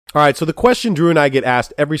All right, so the question Drew and I get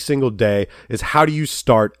asked every single day is, how do you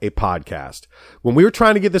start a podcast? When we were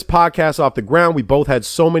trying to get this podcast off the ground, we both had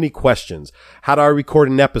so many questions. How do I record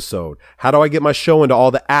an episode? How do I get my show into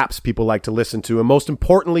all the apps people like to listen to? And most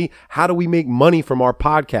importantly, how do we make money from our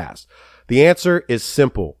podcast? The answer is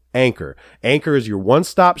simple. Anchor. Anchor is your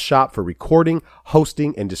one-stop shop for recording,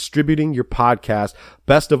 hosting, and distributing your podcast.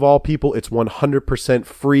 Best of all, people, it's 100%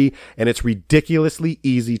 free, and it's ridiculously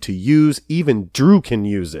easy to use. Even Drew can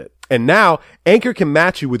use it. And now, Anchor can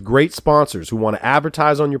match you with great sponsors who want to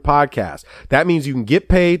advertise on your podcast. That means you can get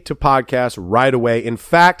paid to podcast right away. In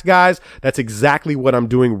fact, guys, that's exactly what I'm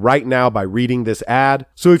doing right now by reading this ad.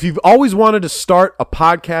 So if you've always wanted to start a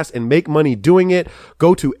podcast and make money doing it,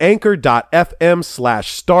 go to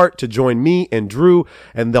anchor.fm/start to join me and Drew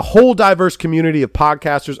and the whole diverse community of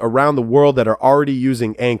podcasters around the world that are already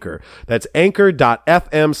using Anchor. That's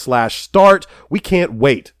anchor.fm/start. We can't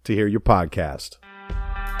wait to hear your podcast.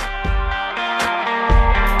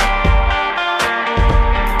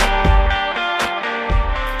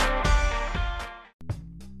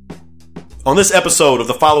 On this episode of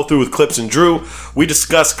the Follow Through with Clips and Drew, we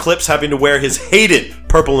discuss Clips having to wear his hated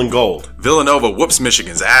purple and gold. Villanova whoops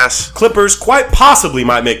Michigan's ass. Clippers quite possibly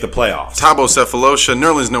might make the playoffs. Thabo Cephalosha,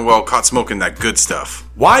 Nerlens Noel caught smoking that good stuff.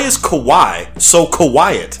 Why is Kawhi so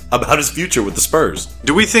quiet about his future with the Spurs?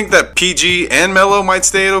 Do we think that PG and Melo might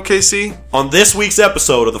stay at OKC? On this week's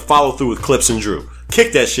episode of the Follow Through with Clips and Drew.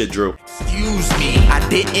 Kick that shit, Drew. Excuse me, I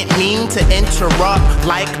didn't mean to interrupt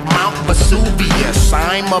like Mount Vesuvius.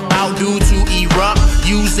 I'm about due to erupt.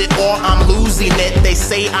 Use it or I'm losing it. They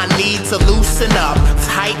say I need to loosen up.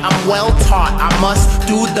 Tight, I'm well taught. I must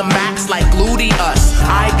do the max like gluteus.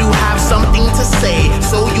 I do have something to say,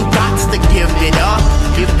 so you got to give it up.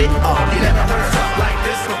 Give it up. You never heard something like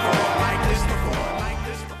this before. Like this before. Like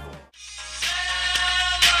this before.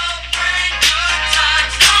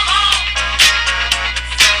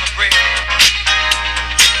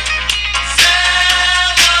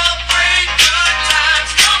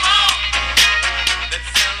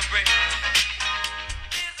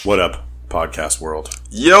 What up, podcast world?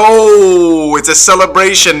 Yo, it's a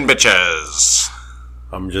celebration, bitches.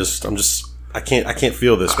 I can't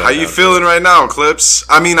feel this right now. How you feeling right now, Clips?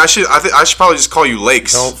 I mean, I should probably just call you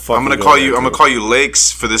Lakes. Don't fucking I'm gonna go call there, you. I'm Drew. gonna call you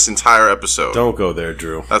Lakes for this entire episode. Don't go there,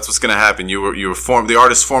 Drew. That's what's gonna happen. You were the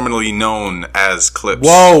artist formerly known as Clips.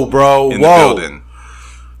 Whoa, bro. In Whoa. the building.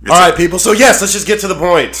 All right, people. So yes, let's just get to the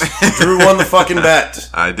point. Drew won the fucking bet.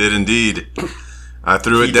 I did indeed. I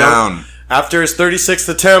threw it down. After his 36th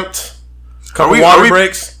attempt, couple water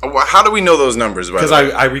breaks. How do we know those numbers? Because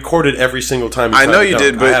I recorded every single time. I know you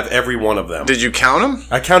did, but I have every one of them. Did you count them?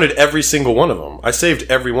 I counted every single one of them. I saved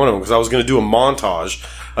every one of them because I was going to do a montage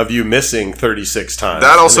of you missing 36 times.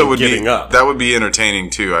 That also would giving be up. That would be entertaining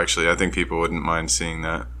too. Actually, I think people wouldn't mind seeing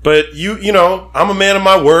that. But you know, I'm a man of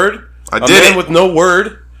my word. I a did man it. with no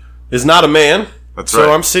word is not a man. That's so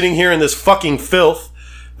right. I'm sitting here in this fucking filth,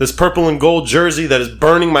 this purple and gold jersey that is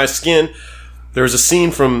burning my skin. There's a scene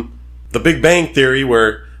from The Big Bang Theory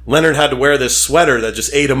where Leonard had to wear this sweater that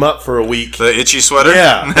just ate him up for a week. The itchy sweater?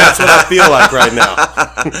 Yeah, that's what I feel like right now.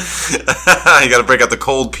 You got to break out the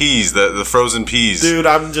cold peas, the frozen peas. Dude,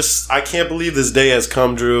 I can't believe this day has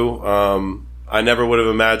come, Drew. I never would have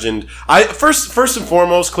imagined. First and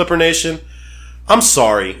foremost, Clipper Nation, I'm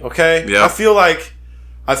sorry, okay? Yeah. I feel like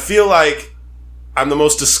I'm the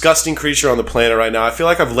most disgusting creature on the planet right now. I feel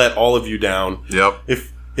like I've let all of you down. Yep.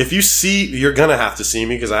 If you see, you're gonna have to see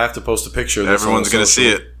me because I have to post a picture of this. Everyone's going to see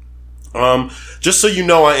it. Just so you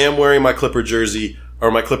know, I am wearing my Clipper jersey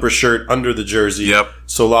or my Clipper shirt under the jersey. Yep.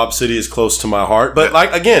 So Lob City is close to my heart. But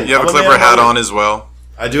again, You have I'm a Clipper man of my hat word. on as well.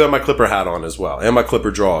 I do have my Clipper hat on as well, and my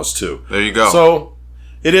Clipper draws too. There you go. So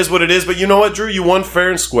it is what it is. But you know what, Drew? You won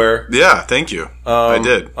fair and square. Yeah, thank you. I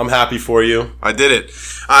did. I'm happy for you. I did it.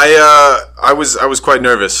 I was quite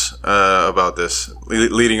nervous about this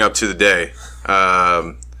leading up to the day.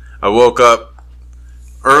 I woke up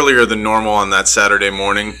earlier than normal on that Saturday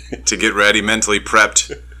morning to get ready, mentally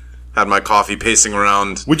prepped. Had my coffee, pacing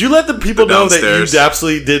around. Would you let the people know that downstairs. you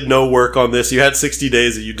absolutely did no work on this? You had 60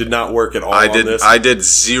 days that you did not work at all on this. I did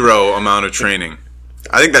zero amount of training.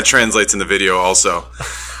 I think that translates in the video also.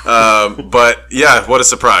 But yeah, what a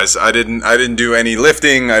surprise. I didn't do any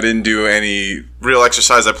lifting. I didn't do any real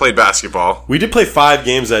exercise. I played basketball. We did play 5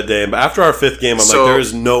 games that day, but after our 5th game, I'm like, there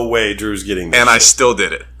is no way Drew's getting this. And I shit. still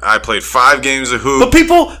did it. I played 5 games of hoop. But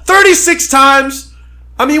people, 36 times.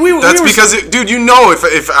 I mean, That's because, dude, you know,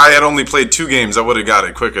 if I had only played 2 games, I would have got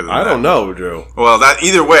it quicker than that. I don't know, Drew. Well,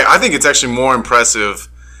 either way, I think it's actually more impressive.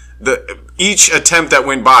 Each attempt that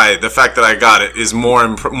went by, the fact that I got it is more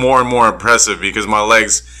and more impressive because my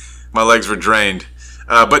legs were drained.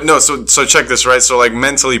 But no, so check this, right? So like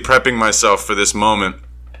mentally prepping myself for this moment,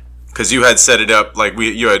 because you had set it up, like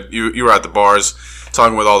you were at the bars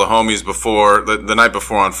talking with all the homies before the night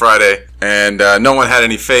before on Friday, and no one had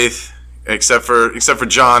any faith except for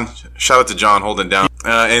John. Shout out to John holding down,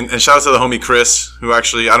 and shout out to the homie Chris, who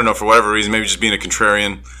actually, I don't know, for whatever reason, maybe just being a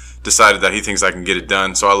contrarian, decided that he thinks I can get it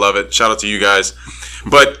done. So I love it. Shout out to you guys.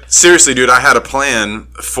 But seriously, dude, I had a plan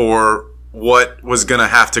for what was going to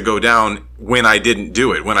have to go down when I didn't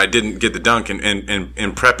do it, when I didn't get the dunk and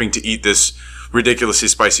prepping to eat this ridiculously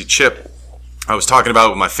spicy chip. I was talking about it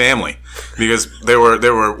with my family because they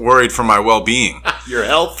were worried for my well-being. Your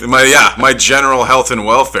health? My general health and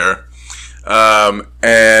welfare.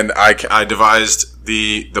 And I devised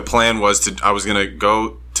the plan was I was going to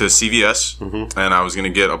go to CVS and I was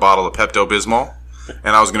going to get a bottle of Pepto-Bismol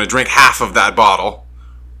and I was going to drink half of that bottle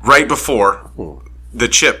right before the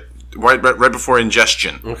chip. Right before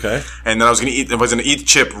ingestion. Okay. And then I was gonna eat the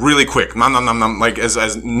chip really quick. Nom nom nom nom, like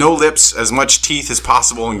as no lips, as much teeth as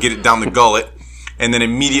possible, and get it down the gullet. And then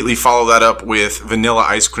immediately follow that up with vanilla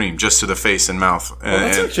ice cream just to the face and mouth. Well,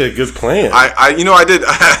 that's actually a good plan. I did.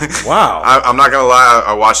 Wow. I'm not gonna lie.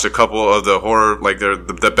 I watched a couple of the horror, like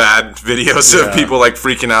the bad videos of people like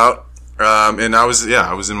freaking out. And I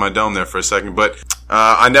was in my dome there for a second, but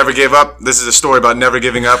I never gave up. This is a story about never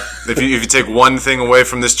giving up. If you take one thing away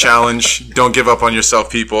from this challenge, don't give up on yourself,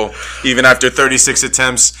 people. Even after 36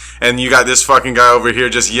 attempts, and you got this fucking guy over here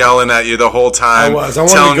just yelling at you the whole time,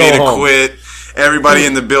 telling me to quit. Everybody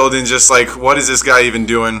in the building just like, what is this guy even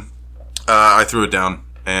doing? I threw it down,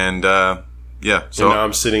 and so and now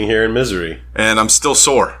I'm sitting here in misery, and I'm still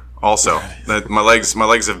sore. Also, that my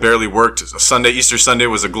legs have barely worked. Easter Sunday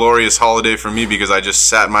was a glorious holiday for me because I just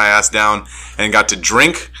sat my ass down and got to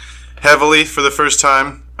drink heavily for the first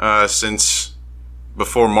time since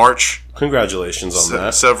before March. Congratulations on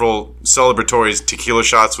that. Several celebratory tequila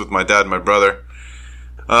shots with my dad and my brother.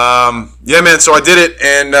 Yeah, man. So I did it,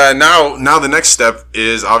 and now the next step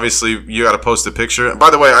is obviously you got to post a picture. By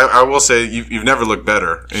the way, I will say you've never looked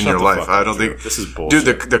better in your life. I don't think this is bullshit.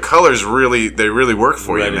 Dude, the colors really work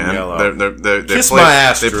for Red you, and man. yellow. They Kiss play, my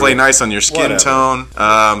ass, They Drew. play nice on your skin tone.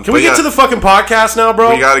 Can we get to the fucking podcast now,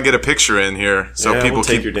 bro? We got to get a picture in here so people we'll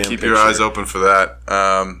take keep your eyes open for that.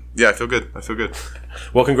 Yeah, I feel good.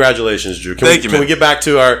 Well, congratulations, Drew. Thank you, man. Can we get back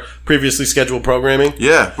to our previously scheduled programming?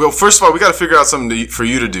 Yeah. Well, first of all, we got to figure out something for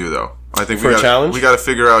you to do, though. I think challenge? We got to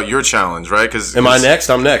figure out your challenge, right? Because am I next?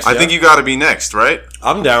 I'm next. I think you got to be next, right?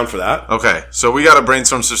 I'm down for that. Okay, so we got to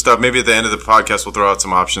brainstorm some stuff. Maybe at the end of the podcast, we'll throw out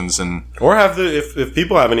some options or have if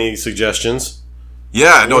people have any suggestions.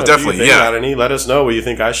 Yeah, no, definitely. If you got any, let us know what you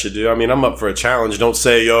think I should do. I mean, I'm up for a challenge. Don't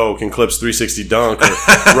say, "Yo, can Clips 360 dunk or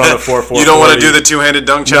run a 4-4." You don't want to do the two-handed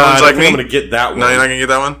dunk challenge like me? I'm going to get that one. No, you're not going to get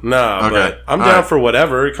that one? No, okay. But I'm down for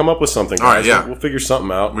whatever. Come up with something, guys. All right, yeah. We'll figure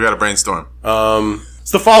something out. We got to brainstorm. It's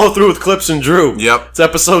the follow through with Clips and Drew. Yep. It's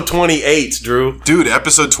episode 28, Drew. Dude,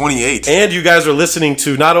 episode 28. And you guys are listening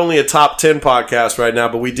to not only a top 10 podcast right now,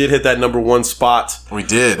 but we did hit that number one spot. We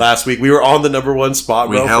did. Last week. We were on the number one spot,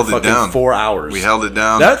 bro, we held for it down. 4 hours. We held it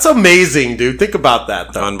down. That's amazing, dude. Think about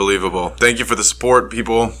that, though. Unbelievable. Thank you for the support,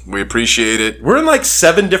 people. We appreciate it. We're in like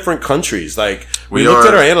 7 different countries. Like, we looked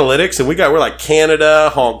at our analytics and we're like Canada,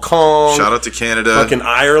 Hong Kong. Shout out to Canada. Fucking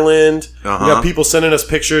Ireland. We got people sending us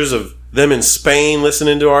pictures of them in Spain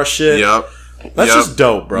listening to our shit. Yep. That's just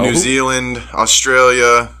dope, bro. New Zealand,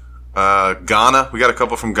 Australia, Ghana. We got a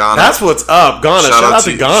couple from Ghana. That's what's up, Ghana. Shout out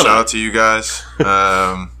to Ghana. Shout out to you guys.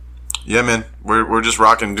 Yeah, man. We're just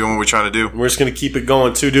rocking, doing what we're trying to do. We're just going to keep it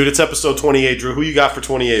going, too, dude. It's episode 28, Drew. Who you got for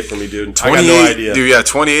 28 for me, dude? 28, I got no idea. Dude, yeah,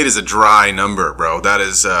 28 is a dry number, bro. That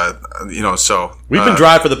is, so... We've been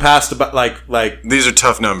dry for the past, about like... These are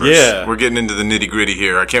tough numbers. Yeah. We're getting into the nitty-gritty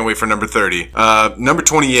here. I can't wait for number 30. Number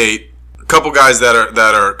 28, a couple guys that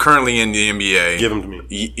are currently in the NBA. Give them to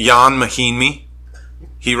me. Jan Mahinmi.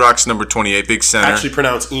 He rocks number 28, big center. Actually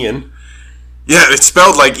pronounced Ian. Yeah, it's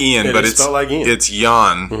spelled like Ian, but spelled like Ian. It's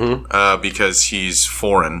Jan because he's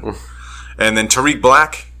foreign. And then Tariq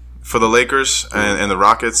Black for the Lakers and the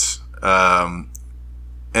Rockets. And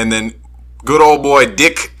then good old boy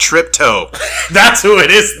Dick Triptow. That's who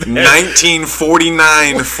it is.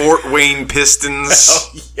 1949 Fort Wayne Pistons.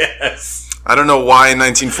 Oh, yes. I don't know why in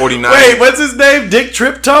 1949. Wait, what's his name? Dick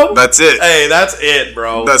Triptow? That's it. Hey, that's it,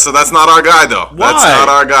 bro. So that's not our guy, though. Why? That's not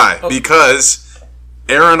our guy. Because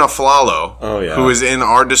Aaron Aflalo, yeah. who is in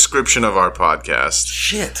our description of our podcast,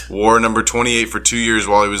 shit, wore number 28 for 2 years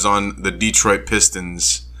while he was on the Detroit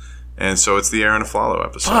Pistons. And so it's the Aaron Aflalo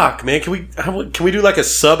episode. Fuck, man. Can we do like a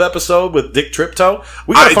sub episode with Dick Triptow?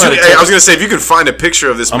 We gotta find I was gonna say, if you could find a picture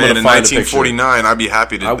of this man in 1949, I'd be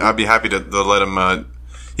happy to let him.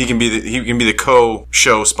 he can be the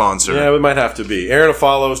co-show sponsor. Yeah, we might have to be. Aaron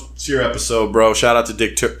Afalo, it's your episode, bro. Shout out to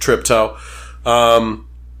Dick Triptoe.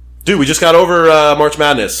 Dude, we just got over March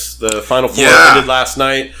Madness. The Final Four ended last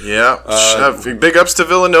night. Yeah. Big ups to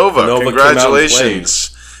Villanova.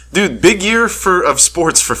 Congratulations. Dude, big year of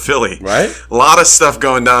sports for Philly. Right? A lot of stuff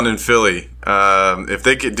going down in Philly. If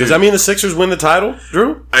they could, does that mean the Sixers win the title,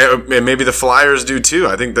 Drew? Maybe the Flyers do too.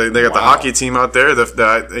 I think they got the hockey team out there.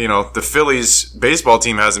 The Phillies baseball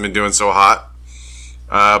team hasn't been doing so hot.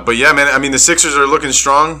 But yeah, man. I mean, the Sixers are looking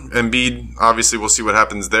strong. Embiid, obviously, we'll see what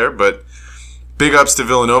happens there. But big ups to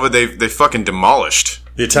Villanova. They fucking demolished.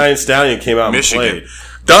 The Italian Stallion came out Michigan. And played.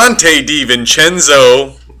 Dante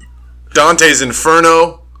DiVincenzo, Dante's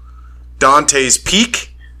Inferno, Dante's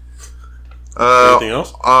Peak. Anything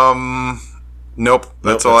else? Nope.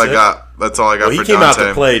 That's all I got. That's all I got for Dante. He came out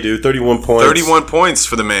to play, dude. 31 points. 31 points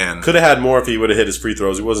for the man. Could have had more if he would have hit his free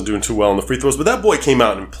throws. He wasn't doing too well on the free throws, but that boy came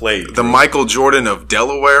out and played. The Michael Jordan of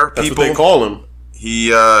Delaware. That's what they call him.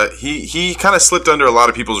 He kind of slipped under a lot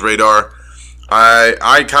of people's radar.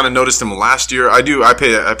 I kind of noticed him last year. I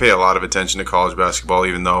pay a lot of attention to college basketball,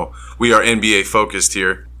 even though we are NBA focused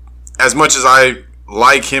here. As much as I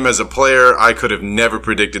like him as a player, I could have never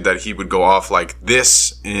predicted that he would go off like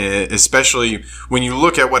this, especially when you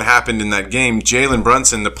look at what happened in that game. Jalen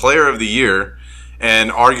Brunson, the player of the year and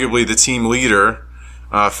arguably the team leader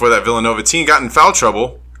for that Villanova team, got in foul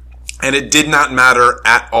trouble, and it did not matter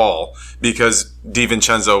at all because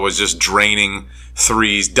DiVincenzo was just draining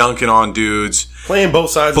threes, dunking on dudes, playing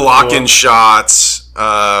both sides, blocking shots,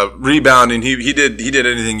 rebounding. He did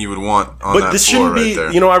anything you would want on that floor right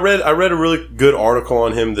there. You know, I read a really good article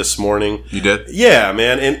on him this morning. You did? Yeah,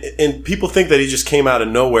 man. And people think that he just came out of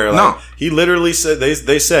nowhere. Like, no, he literally said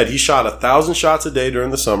they said he shot 1,000 shots a day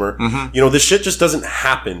during the summer. Mm-hmm. You know, this shit just doesn't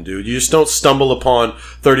happen, dude. You just don't stumble upon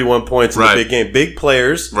 31 points in a big game. Big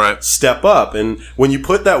players step up, and when you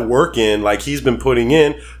put that work in, like he's been putting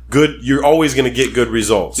in, you're always going to get good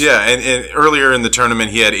results. Yeah, and earlier in the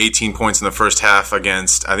tournament, he had 18 points in the first half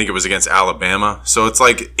against Alabama. So it's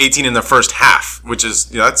like 18 in the first half, which is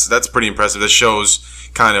that's pretty impressive. That shows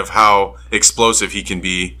kind of how explosive he can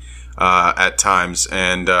be at times,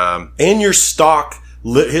 and your stock.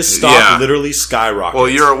 His stock literally skyrockets. Well,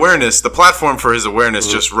 your awareness, the platform for his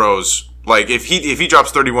awareness just rose. Like if he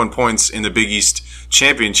drops 31 points in the Big East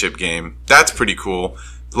championship game, that's pretty cool.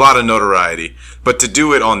 A lot of notoriety. But to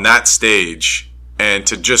do it on that stage and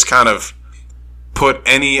to just kind of put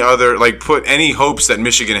any hopes that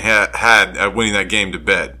Michigan had at winning that game to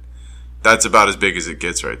bed, that's about as big as it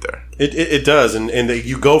gets right there. It does. And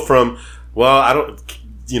you go from,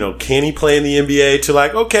 can he play in the NBA to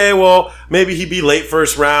like, okay, well, maybe he'd be late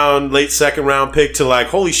first round, late second round pick to like,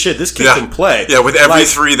 holy shit, this kid can play. Yeah, with every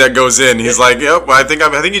three that goes in, he's like, yep, I think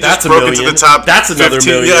he just broke into the top. That's another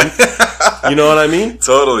 15. million. Yeah. You know what I mean?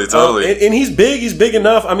 Totally. And he's big. He's big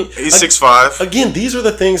enough. I mean, he's 6'5". Again, these are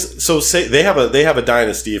the things. So say they have a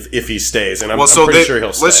dynasty if he stays, and I'm pretty sure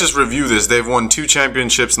he'll stay. Let's just review this. They've won 2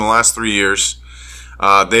 championships in the last 3 years.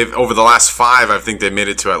 They've over the last 5, I think they've made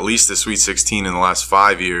it to at least the Sweet 16 in the last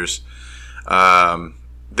 5 years.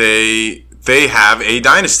 They have a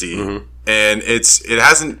dynasty, and it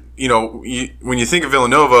hasn't. When you think of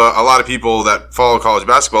Villanova, a lot of people that follow college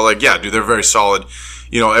basketball, like, yeah, dude, they're very solid.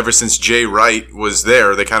 Ever since Jay Wright was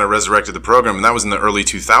there, they kind of resurrected the program, and that was in the early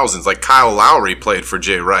 2000s. Like, Kyle Lowry played for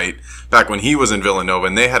Jay Wright back when he was in Villanova,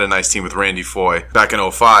 and they had a nice team with Randy Foye back in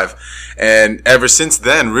 2005. And ever since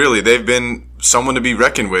then, really, they've been someone to be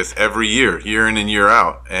reckoned with every year in and year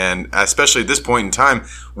out. And especially at this point in time,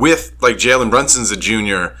 with like Jalen Brunson's a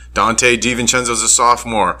junior, Dante DiVincenzo's a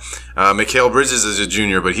sophomore, Mikal Bridges is a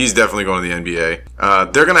junior, but he's definitely going to the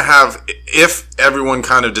NBA. They're going to have, if everyone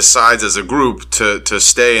kind of decides as a group to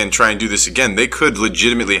stay and try and do this again, they could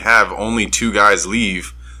legitimately have only 2 guys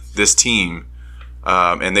leave this team.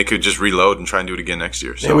 And they could just reload and try and do it again next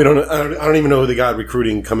year. So I don't even know who they got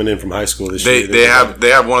recruiting coming in from high school this year. They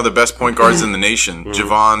have one of the best point guards in the nation,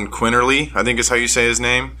 Javon Quinterly, I think is how you say his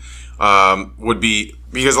name. Would be,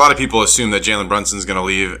 because a lot of people assume that Jalen Brunson's going to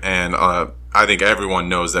leave, and I think everyone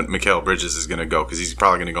knows that Mikal Bridges is going to go because he's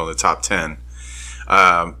probably going to go in the top 10.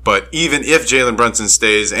 But even if Jalen Brunson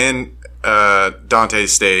stays and Dante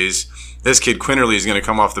stays, this kid Quinterly is going to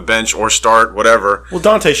come off the bench or start, whatever. Well,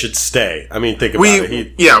 Dante should stay. I mean, think about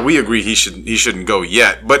it. We agree he shouldn't go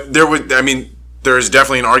yet. But there's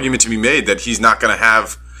definitely an argument to be made that he's not going to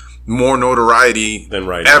have more notoriety than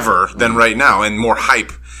right now, and more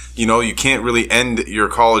hype. You can't really end your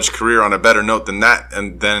college career on a better note than that.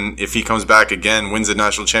 And then if he comes back again, wins the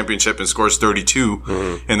national championship, and scores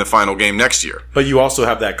 32 in the final game next year. But you also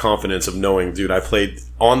have that confidence of knowing, dude, I played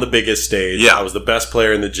on the biggest stage. Yeah. I was the best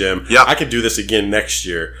player in the gym. Yeah. I could do this again next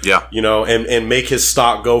year. Yeah. You know, and make his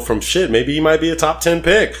stock go from shit. Maybe he might be a top 10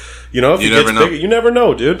 pick. You know, if You he never gets know. bigger, you never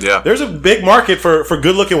know, dude. Yeah. There's a big market for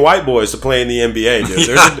good-looking white boys to play in the NBA, dude.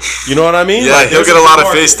 You know what I mean? Yeah, Like, he'll there's get a lot of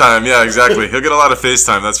market. FaceTime. Yeah, exactly. He'll get a lot of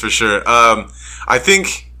FaceTime, that's for sure. I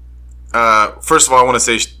think, first of all, I want to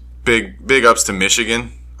say big ups to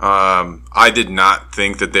Michigan. I did not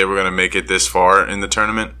think that they were going to make it this far in the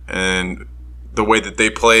tournament. And the way that they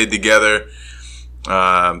played together,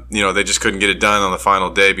 they just couldn't get it done on the final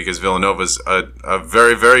day because Villanova's a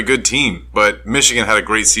very, very good team. But Michigan had a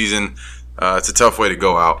great season. It's a tough way to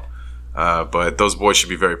go out. But those boys should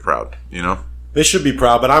be very proud, you know? They should be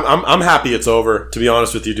proud, but I'm happy it's over, to be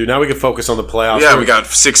honest with you, dude. Now we can focus on the playoffs. Yeah, we got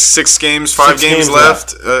six games, five games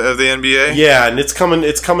left of the NBA. Yeah, and it's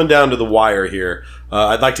coming down to the wire here.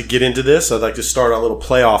 I'd like to get into this. I'd like to start our little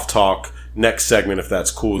playoff talk next segment, if that's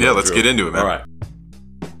cool. Yeah, let's get into it, man. All right.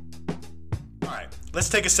 Let's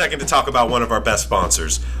take a second to talk about one of our best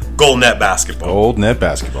sponsors, GoldNet Basketball. GoldNet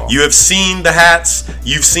Basketball. You have seen the hats,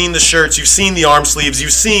 you've seen the shirts, you've seen the arm sleeves,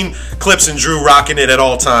 you've seen Clips and Drew rocking it at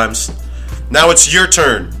all times. Now it's your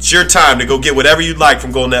turn. It's your time to go get whatever you'd like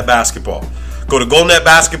from GoldNet Basketball. Go to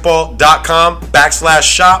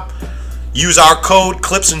goldnetbasketball.com/shop. Use our code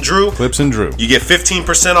Clips and Drew. Clips and Drew. You get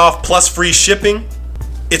 15% off plus free shipping.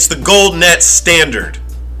 It's the GoldNet standard.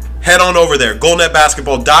 Head on over there,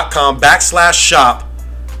 goldnetbasketball.com/shop.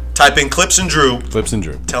 Type in Clips and Drew. Clips and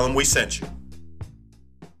Drew. Tell them we sent you.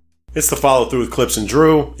 It's the follow through with Clips and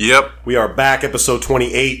Drew. Yep. We are back, episode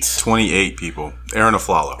 28. 28 people. Aaron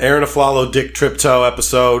Aflalo. Aaron Aflalo, Dick Triptoe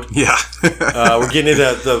episode. Yeah. We're getting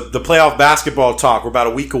into the playoff basketball talk. We're about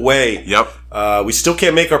a week away. Yep. We still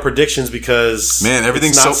can't make our predictions because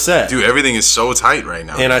everything's it's not so set. Dude, everything is so tight right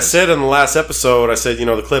now. And guys. I said in the last episode,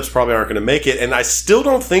 the Clips probably aren't going to make it. And I still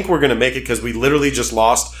don't think we're going to make it because we literally just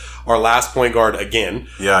lost our last point guard again.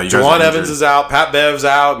 Yeah, you guys Juwan are Evans injured. is out. Pat Bev's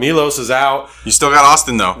out. Milos is out. You still got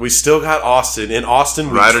Austin though. We still got Austin. In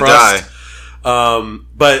Austin, we Ride or trust. die.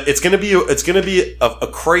 But it's gonna be a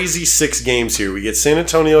crazy 6 games here. We get San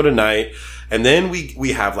Antonio tonight, and then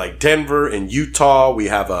we have like Denver and Utah. We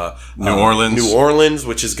have New Orleans,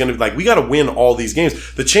 which is gonna be like we got to win all these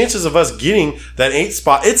games. The chances of us getting that 8th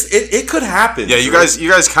spot, it could happen. Yeah, you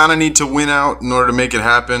guys kind of need to win out in order to make it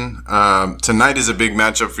happen. Tonight is a big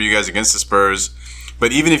matchup for you guys against the Spurs.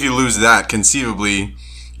 But even if you lose that, conceivably,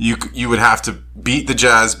 you would have to beat the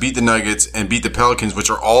Jazz, beat the Nuggets, and beat the Pelicans, which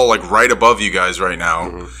are all like right above you guys right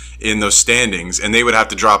now in those standings. And they would have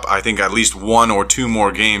to drop, I think, at least 1 or 2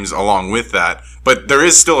 more games along with that. But there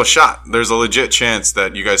is still a shot. There's a legit chance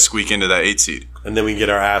that you guys squeak into that 8 seed. And then we can get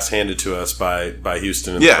our ass handed to us by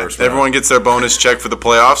Houston in the first round. Everyone gets their bonus check for the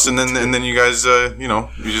playoffs, and then you guys,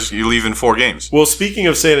 you leave in 4 games. Well, speaking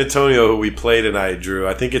of San Antonio, who we play tonight, Drew,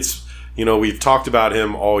 I think it's, we've talked about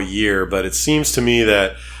him all year, but it seems to me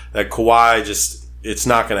that Kawhi it's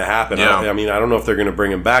not going to happen. Yeah. I don't know if they're going to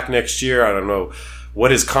bring him back next year. I don't know what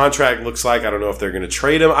his contract looks like. I don't know if they're going to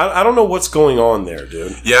trade him. I don't know what's going on there,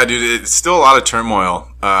 dude. Yeah, dude, it's still a lot of turmoil.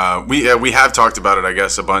 We have talked about it, I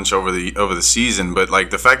guess, a bunch over the season, but like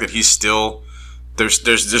the fact that he's still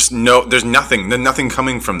there's nothing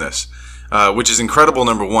coming from this, which is incredible.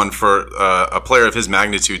 Number one, for a player of his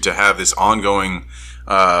magnitude to have this ongoing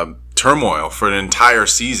turmoil for an entire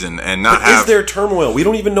season and not have. Is there turmoil? We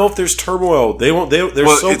don't even know if there's turmoil. They're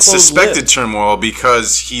so it's suspected turmoil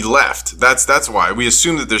because he left. That's why we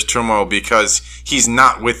assume that there's turmoil because he's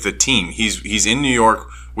not with the team. He's in New York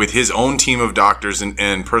with his own team of doctors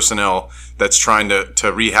and personnel that's trying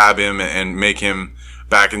to rehab him and make him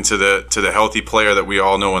back into the healthy player that we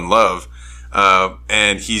all know and love.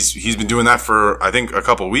 And he's been doing that for I think a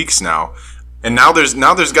couple weeks now. And now there's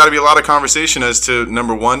got to be a lot of conversation as to,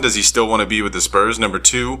 number one, does he still want to be with the Spurs? Number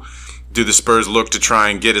two, do the Spurs look to try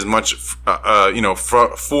and get as much,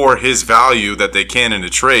 for his value that they can in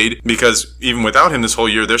a trade? Because even without him this whole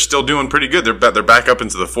year, they're still doing pretty good. They're back up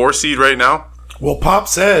into the 4 seed right now. Well, Pop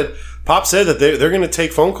said that they're going to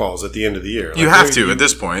take phone calls at the end of the year. You have to at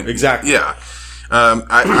this point. Exactly. Yeah.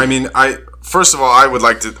 First of all,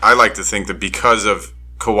 I like to think that because of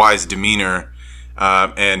Kawhi's demeanor,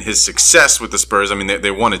 and his success with the Spurs,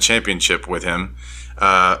 they won a championship with him.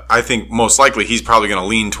 I think most likely he's probably going to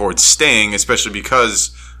lean towards staying, especially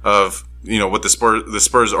because of what the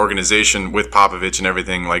Spurs organization with Popovich and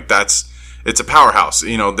everything like it's a powerhouse.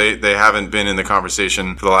 They haven't been in the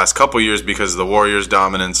conversation for the last couple of years because of the Warriors'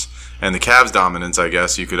 dominance and the Cavs' dominance, I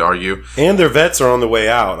guess you could argue. And their vets are on the way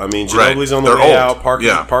out. Ginobili's on the way out.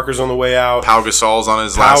 Parker's on the way out. Pau Gasol's on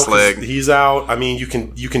his last leg. He's out. You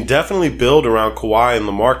can definitely build around Kawhi and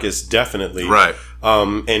LaMarcus, definitely. Right.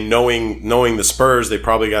 And knowing the Spurs, they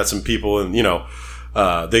probably got some people, and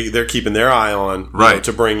they're keeping their eye on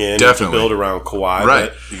to bring in to build around Kawhi.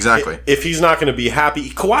 Right, exactly. If he's not going to be happy,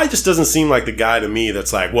 Kawhi just doesn't seem like the guy to me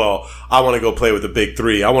that's like, well, I want to go play with the big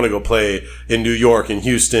three. I want to go play in New York and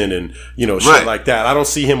Houston and shit like that. I don't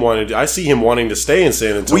see him wanting. I see him wanting to stay in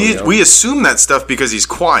San Antonio. We assume that stuff because he's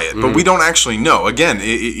quiet, but we don't actually know. Again,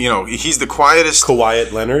 he's the quietest.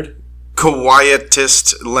 Quietest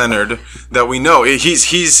Leonard that we know.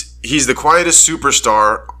 He's the quietest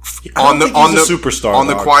superstar on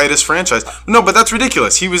the quietest franchise. No, but that's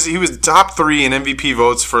ridiculous. He was top 3 in MVP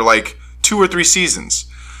votes for like 2 or 3 seasons.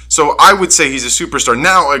 So I would say he's a superstar.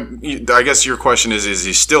 Now, I guess your question is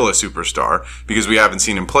he still a superstar? Because we haven't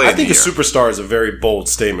seen him play. I think a superstar is a very bold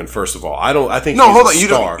statement. First of all, I think no. Hold on,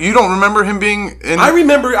 you don't remember him being? I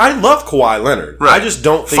remember. I love Kawhi Leonard. Right. I just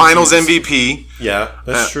don't think Finals MVP. Yeah,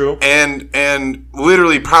 that's true. And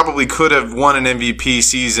literally probably could have won an MVP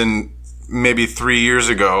season maybe 3 or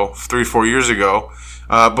 4 years ago.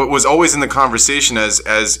 But was always in the conversation as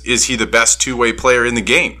is he the best two-way player in the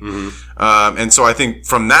game? Mm-hmm. And so I think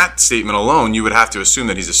from that statement alone, you would have to assume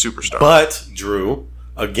that he's a superstar. But Drew,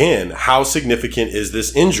 again, how significant is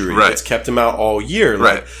this injury that's kept him out all year?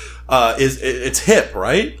 Right. It's hip,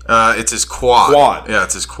 right? It's his quad. Yeah,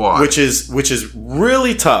 it's his quad. Which is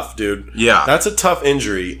really tough, dude. Yeah. That's a tough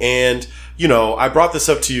injury. And, I brought this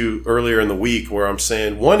up to you earlier in the week where I'm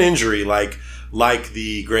saying one injury like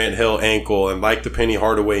the Grant Hill ankle and like the Penny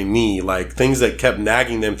Hardaway knee, like things that kept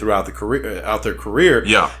nagging them throughout their career.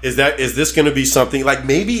 Yeah. Is this going to be something like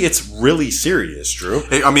maybe it's really serious, Drew?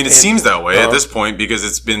 It seems that way at this point because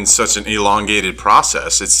it's been such an elongated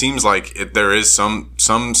process. It seems like there is some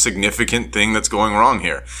significant thing that's going wrong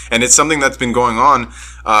here. And it's something that's been going on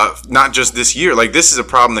not just this year. Like this is a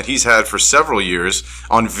problem that he's had for several years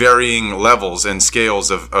on varying levels and scales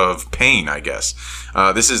of pain, I guess.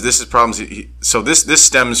 This is problems. So this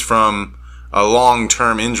stems from a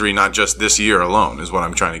long-term injury, not just this year alone, is what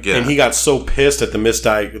I'm trying to get. And he got so pissed at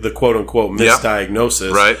the quote-unquote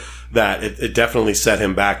misdiagnosis, right, that it definitely set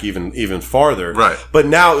him back even farther. Right. But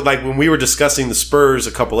now, like when we were discussing the Spurs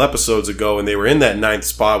a couple episodes ago, and they were in that 9th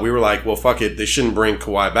spot, we were like, well, fuck it, they shouldn't bring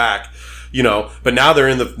Kawhi back. But now they're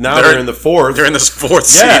in the 4th. They're in the 4th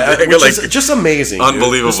seed. Yeah, which is just amazing.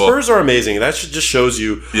 Unbelievable. Dude. The Spurs are amazing. That just shows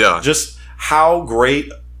you just how great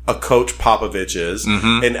a coach Popovich is,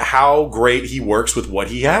 and how great he works with what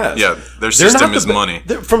he has. Yeah, their system is money.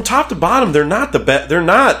 From top to bottom, they're not the best. They're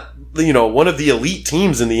not one of the elite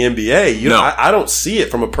teams in the NBA. I don't see it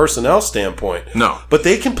from a personnel standpoint. No. But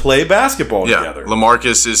they can play basketball together.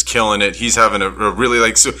 LaMarcus is killing it. He's having a really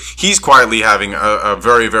he's quietly having a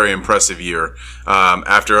very, very impressive year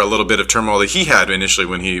after a little bit of turmoil that he had initially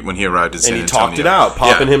when he arrived in San Antonio. And he talked it out.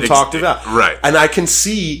 Pop and him talked it out. Right. And I can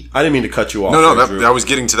see, I didn't mean to cut you off. No, I was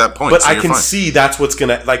getting to that point. But I can see that's what's going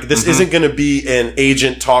to, this isn't going to be an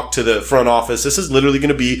agent talk to the front office. This is literally going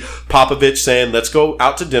to be Popovich saying, let's go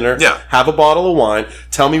out to dinner. Yeah. Have a bottle of wine.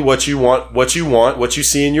 Tell me what you want, what you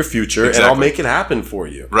see in your future, and I'll make it happen for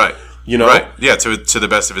you. Right. Right. Yeah, to the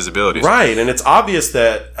best of his abilities. Right. And it's obvious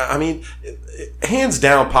that, hands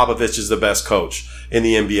down, Popovich is the best coach in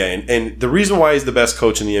the NBA. And the reason why he's the best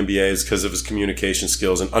coach in the NBA is because of his communication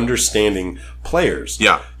skills and understanding players.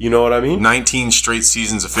 Yeah. You know what I mean? 19 straight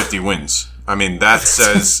seasons of 50 wins. That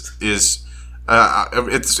says it's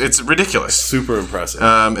ridiculous. Super impressive.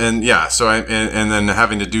 So then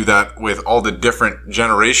having to do that with all the different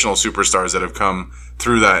generational superstars that have come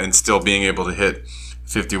through that and still being able to hit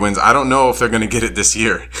 50 wins. I don't know if they're going to get it this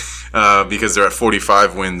year because they're at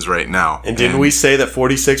 45 wins right now. And didn't we say that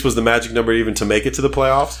 46 was the magic number even to make it to the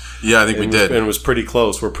playoffs? Yeah, I think we did. And it was pretty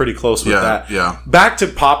close. We're pretty close with that. Yeah. Back to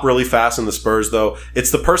Pop really fast in the Spurs, though.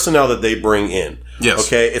 It's the personnel that they bring in. Yes.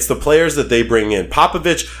 Okay? It's the players that they bring in.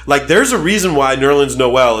 Popovich, there's a reason why Nerlens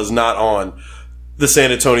Noel is not on the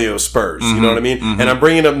San Antonio Spurs. You know what I mean? And I'm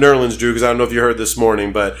bringing up Nerlens, Drew, because I don't know if you heard this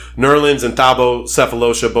morning, but Nerlens and Thabo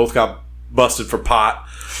Sefolosha both got busted for pot.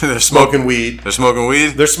 They're smoking weed. They're smoking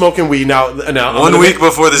weed? They're smoking weed now 1 week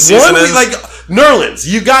before the season ends? Nerlens,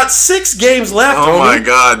 you got 6 games left, Oh my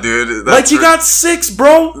God, dude. You got 6,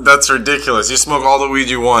 bro. That's ridiculous. You smoke all the weed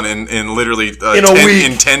you want in literally in a week.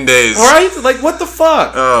 In 10 days. Right? What the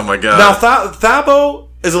fuck? Oh my God. Now, Thabo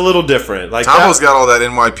is a little different. Thabo's got all that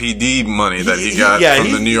NYPD money that he got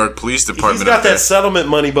from the New York Police Department. He's got that settlement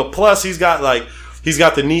money, but plus he's got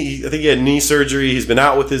the knee. I think he had knee surgery. He's been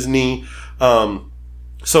out with his knee.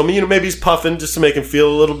 So maybe he's puffing just to make him feel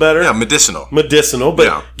a little better. Yeah, medicinal. But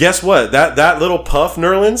guess what? That little puff,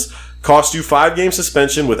 Nerlens, cost you 5-game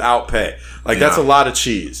suspension without pay. Like, that's a lot of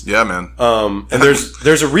cheese. Yeah, man. And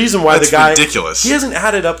there's a reason why the guy... ridiculous. He hasn't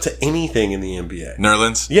added up to anything in the NBA.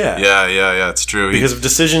 Nerlens? Yeah. Yeah, it's true. Because of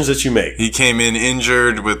decisions that you make. He came in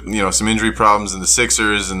injured with, some injury problems in the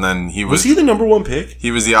Sixers, and then he was... Was he the number 1 pick? He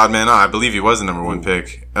was the odd man out. I believe he was the number 1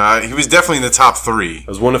 pick. He was definitely in the top 3. It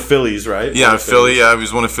was one of Philly's, right? Yeah, Philly. Yeah, he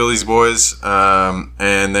was one of Philly's boys.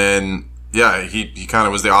 And then, he kind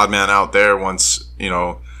of was the odd man out there once,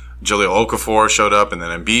 Jahlil Okafor showed up, and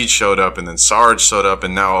then Embiid showed up, and then Sarge showed up,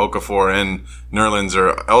 and now Okafor and Nerlens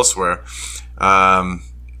are elsewhere.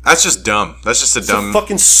 That's just dumb. That's just a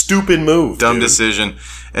fucking stupid move. Dumb dude. decision.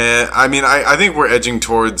 I think we're edging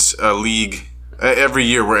towards a league. Every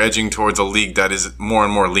year we're edging towards a league that is more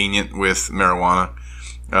and more lenient with marijuana.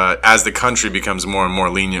 As the country becomes more and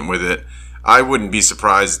more lenient with it, I wouldn't be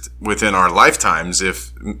surprised within our lifetimes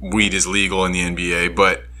if weed is legal in the NBA,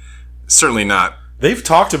 but certainly not. They've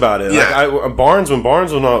talked about it. Yeah. Like Barnes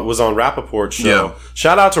was on Rappaport's show. Yeah.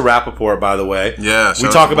 Shout out to Rappaport, by the way. Yeah, we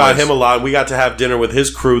talk about him a lot. We got to have dinner with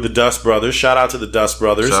his crew, the Dust Brothers. Shout out to the Dust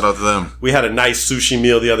Brothers. Shout out to them. We had a nice sushi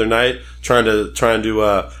meal the other night, trying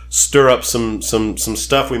to stir up some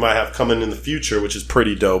stuff we might have coming in the future, which is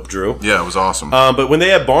pretty dope, Drew. Yeah, it was awesome. But when they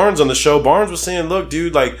had Barnes on the show, Barnes was saying, "Look,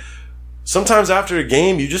 dude, like." Sometimes after a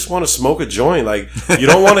game, you just want to smoke a joint. Like, you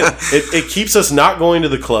don't want to. It keeps us not going to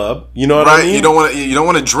the club. You know what I mean? You don't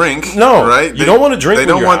want to drink. No, right? You don't want to drink. They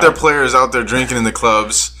don't want their players out there drinking in the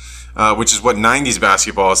clubs, which is what '90s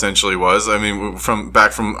basketball essentially was. I mean, from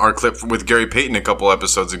our clip with Gary Payton a couple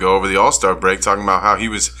episodes ago over the All-Star break, talking about how he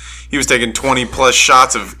was taking 20+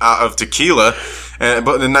 shots of tequila.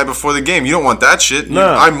 But the night before the game, you don't want that shit.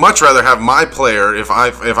 No. I'd much rather have my player, if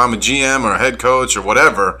I'm a GM or a head coach or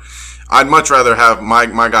whatever, I'd much rather have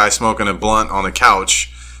my guy smoking a blunt on the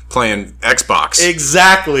couch playing Xbox.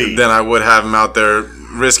 Exactly. Than I would have him out there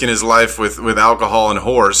risking his life with alcohol and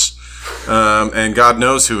horse, and God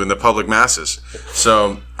knows who in the public masses.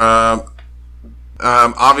 So,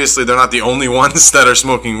 obviously they're not the only ones that are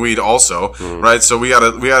smoking weed also, right? So we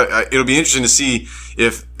gotta, it'll be interesting to see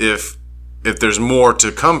if there's more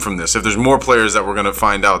to come from this, if there's more players that we're going to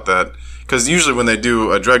find out that, because usually when they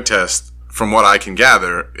do a drug test, from what I can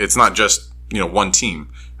gather, it's not just, one team.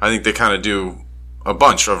 I think they kind of do a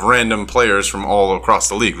bunch of random players from all across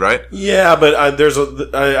the league, right? Yeah, but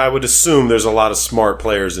I would assume there's a lot of smart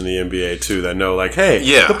players in the NBA too that know, like, hey,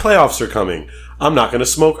 the playoffs are coming. I'm not going to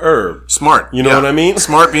smoke herb. Smart. You know what I mean?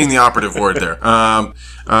 Smart being the operative word there.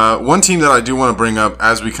 One team that I do want to bring up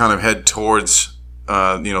as we kind of head towards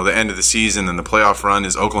the end of the season and the playoff run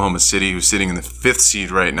is Oklahoma City, who's sitting in the 5th seed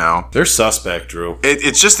right now. They're suspect, Drew.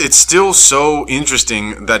 It's still so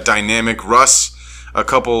interesting, that dynamic. Russ, a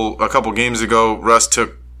couple games ago, Russ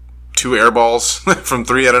took 2 air balls from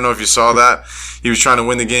 3. I don't know if you saw that. He was trying to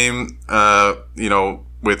win the game,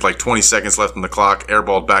 with like 20 seconds left on the clock,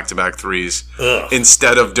 airballed back-to-back 3s. Ugh.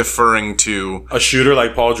 Instead of deferring to a shooter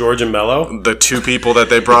like Paul George and Melo, the 2 people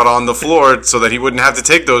that they brought on the floor, so that he wouldn't have to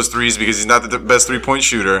take those 3s because he's not the best 3-point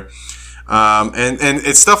shooter. And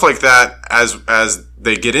it's stuff like that as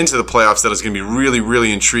they get into the playoffs that is going to be really,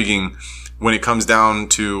 really intriguing when it comes down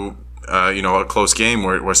to a close game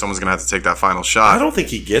where someone's going to have to take that final shot. I don't think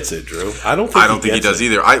he gets it, Drew. I don't think he does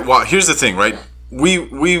either. Here's the thing, right?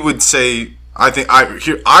 We would say.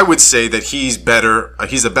 I would say that he's better.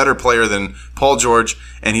 He's a better player than Paul George,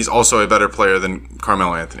 and he's also a better player than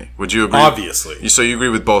Carmelo Anthony. Would you agree? Obviously. So you agree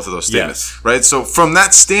with both of those statements, yes. Right? So from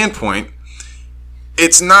that standpoint,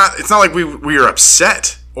 it's not like we are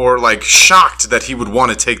upset or like shocked that he would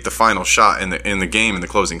want to take the final shot in the game in the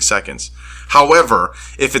closing seconds. However,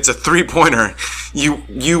 if it's a 3-pointer,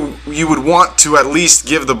 you would want to at least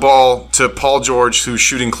give the ball to Paul George, who's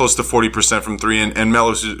shooting close to 40% from 3, and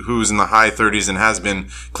Melo, who's in the high 30s and has been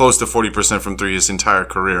close to 40% from 3 his entire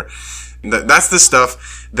career. That's the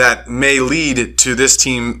stuff that may lead to this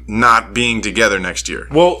team not being together next year.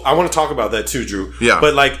 Well, I want to talk about that too, Drew. Yeah.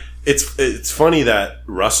 But like, it's funny that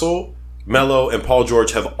Russell, Melo, and Paul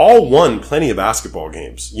George have all won plenty of basketball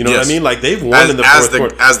games. You know what I mean? Like, they've won in the fourth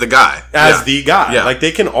quarter. As the guy. The guy. Yeah. Like,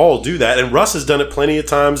 they can all do that. And Russ has done it plenty of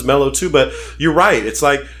times, Melo too. But you're right. It's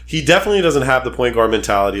like, he definitely doesn't have the point guard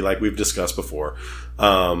mentality like we've discussed before.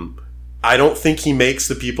 I don't think he makes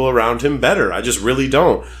the people around him better. I just really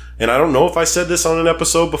don't. And I don't know if I said this on an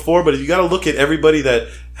episode before, but you got to look at everybody that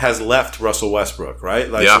has left Russell Westbrook, right?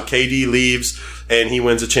 Like, so KD leaves and he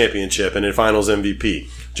wins a championship and a finals MVP.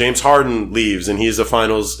 James Harden leaves and he's a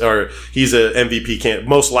finals, or he's a MVP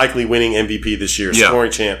most likely winning MVP this year,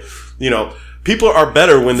 scoring champ. people are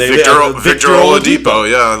better when they Victor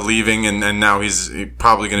Oladipo, leaving, and now he's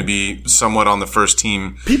probably going to be somewhat on the first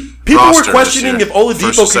team. People were questioning if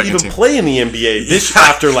Oladipo could even play in the NBA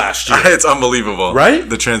after last year. It's unbelievable, right?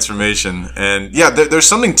 The transformation, and there's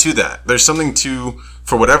something to that. There's something to,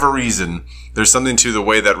 for whatever reason, there's something to the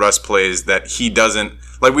way that Russ plays that he doesn't.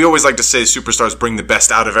 Like we always like to say, superstars bring the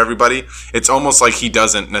best out of everybody. It's almost like he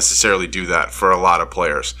doesn't necessarily do that for a lot of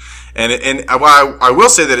players. And I will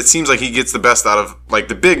say that it seems like he gets the best out of like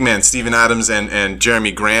the big men, Steven Adams and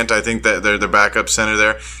Jeremy Grant. I think that they're the backup center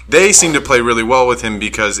there. They seem to play really well with him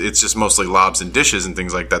because it's just mostly lobs and dishes and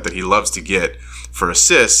things like that he loves to get for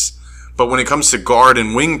assists. But when it comes to guard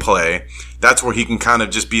and wing play, that's where he can kind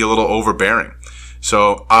of just be a little overbearing.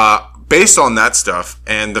 So based on that stuff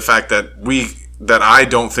and the fact that I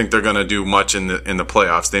don't think they're going to do much in the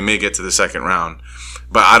playoffs. They may get to the second round,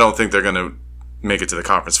 but I don't think they're going to make it to the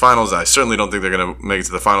conference finals. I certainly don't think they're going to make it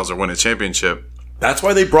to the finals or win a championship. That's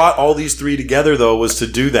why they brought all these three together, though, was to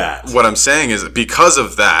do that. What I'm saying is because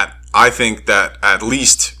of that, I think that at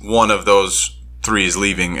least one of those three is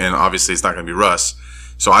leaving, and obviously it's not going to be Russ.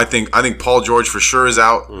 So I think Paul George for sure is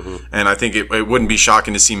out, and I think it wouldn't be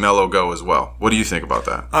shocking to see Melo go as well. What do you think about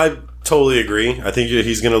that? I totally agree. I think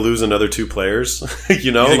he's going to lose another two players.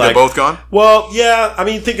 You think they're both gone? Well, yeah. I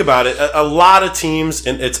mean, think about it. A lot of teams,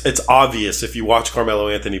 and it's obvious if you watch Carmelo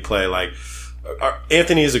Anthony play. Like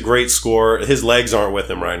Anthony is a great scorer. His legs aren't with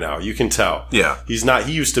him right now. You can tell. Yeah, he's not.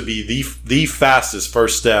 He used to be the fastest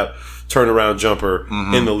first step turnaround jumper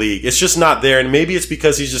in the league. It's just not there, and maybe it's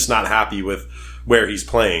because he's just not happy with where he's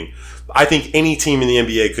playing. I think any team in the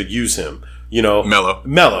NBA could use him.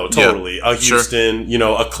 Melo, totally. Yeah, a Houston,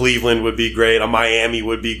 sure. A Cleveland would be great. A Miami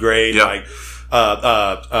would be great. Yeah. Like,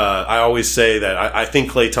 I always say that I think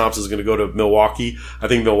Klay Thompson is going to go to Milwaukee. I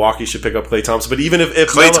think Milwaukee should pick up Klay Thompson. But even if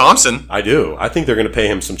Klay Thompson, I do. I think they're going to pay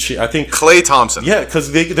him some cheap. I think Klay Thompson. Yeah,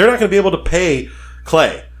 because they're not going to be able to pay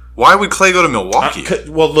Klay. Why would Klay go to Milwaukee?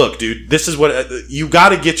 Well, look, dude. This is what you got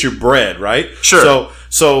to get your bread, right? Sure.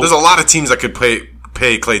 So there's a lot of teams that could pay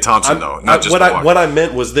Klay Thompson, though, not just Milwaukee. What I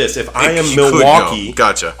meant was this. If I am Milwaukee,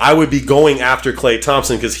 gotcha. I would be going after Klay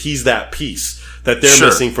Thompson because he's that piece that they're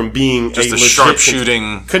missing from being just a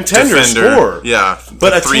sharpshooting contender defender. Scorer. Yeah,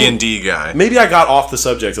 but a 3-and-D guy. Maybe I got off the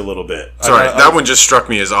subject a little bit. Sorry, that one just struck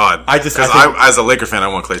me as odd. Because as a Laker fan, I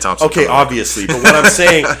want Klay Thompson. Okay, obviously. But what I'm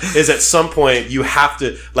saying is at some point you have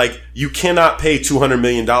to, you cannot pay $200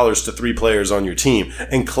 million to three players on your team.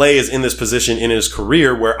 And Klay is in this position in his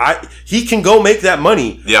career where he can go make that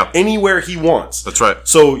money anywhere he wants. That's right.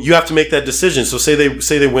 So you have to make that decision. So say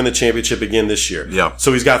they win the championship again this year. Yeah.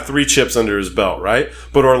 So he's got 3 chips under his belt, right?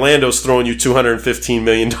 But Orlando's throwing you $215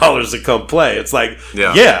 million to come play. It's like,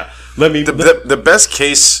 let me. The best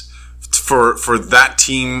case for that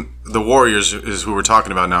team, the Warriors is who we're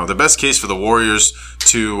talking about now. The best case for the Warriors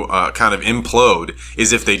to kind of implode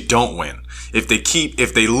is if they don't win. If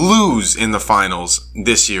they lose in the finals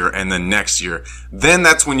this year and then next year, then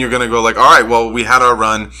that's when you're going to go like, all right, well, we had our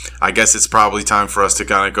run. I guess it's probably time for us to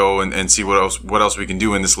kind of go and see what else we can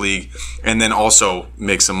do in this league, and then also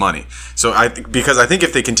make some money. So because I think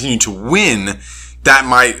if they continue to win,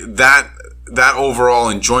 that overall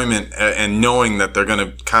enjoyment and knowing that they're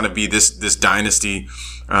going to kind of be this dynasty,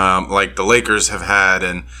 like the Lakers have had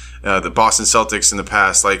and the Boston Celtics in the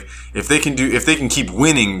past, like if they can keep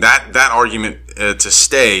winning, that argument to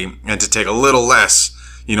stay and to take a little less,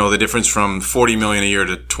 the difference from $40 million a year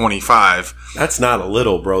to 25. That's not a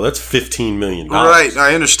little, bro. That's $15 million. Right,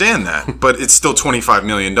 I understand that, but it's still $25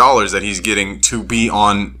 million that he's getting to be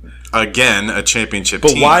on. Again, a championship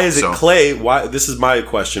team. But why is it Klay? Why? This is my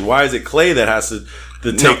question. Why is it Klay that has to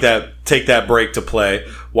take that break to play?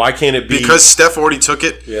 Why can't it be? Because Steph already took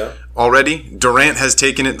it. Yeah. Already, Durant has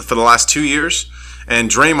taken it for the last 2 years, and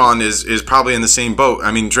Draymond is probably in the same boat.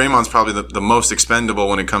 I mean, Draymond's probably the most expendable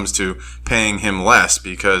when it comes to paying him less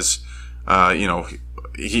because,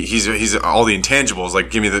 he's all the intangibles. Like,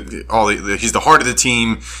 give me he's the heart of the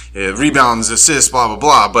team, rebounds, assists, blah blah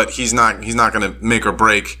blah. But he's not going to make or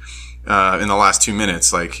break. In the last 2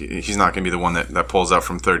 minutes, like he's not going to be the one that pulls out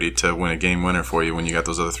from 30 to win a game winner for you when you got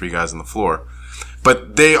those other 3 guys on the floor.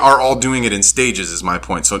 But they are all doing it in stages, is my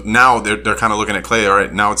point. So now they're kind of looking at Klay. All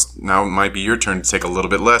right, now it might be your turn to take a little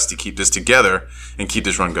bit less to keep this together and keep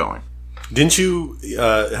this run going. Didn't you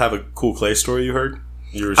have a cool Klay story you heard?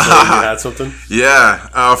 You were saying you had something?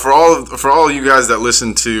 Yeah. For all you guys that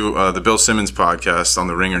listen to the Bill Simmons podcast on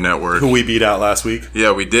the Ringer Network, who we beat out last week.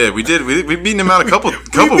 Yeah, we did. We beat him out a couple we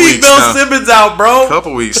weeks. Beat Bill Simmons out, bro. A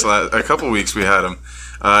couple weeks we had him.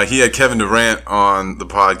 He had Kevin Durant on the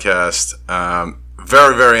podcast.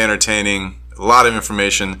 Very, very entertaining. A lot of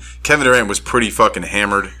information. Kevin Durant was pretty fucking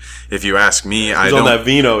hammered, if you ask me. He's on that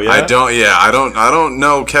vino, yeah. I don't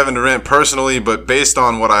know Kevin Durant personally, but based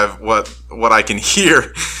on what I can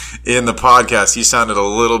hear in the podcast, he sounded a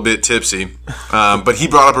little bit tipsy. But he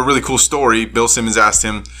brought up a really cool story. Bill Simmons asked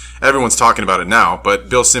him. Everyone's talking about it now, but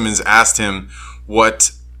Bill Simmons asked him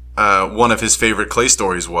what one of his favorite Klay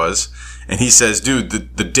stories was, and he says, "Dude,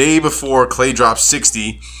 the day before Klay dropped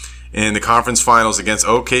 60 in the conference finals against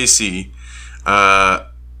OKC."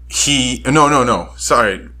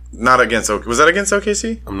 Sorry, not against OKC. Was that against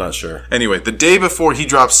OKC? I'm not sure. Anyway, the day before he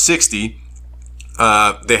dropped 60,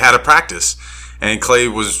 they had a practice, and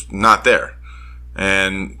Klay was not there.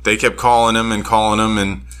 And they kept calling him, and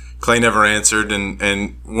Klay never answered.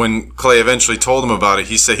 And when Klay eventually told him about it,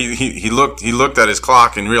 he said he looked at his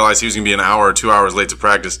clock and realized he was going to be an hour or 2 hours late to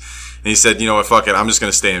practice. And he said, "You know what, fuck it, I'm just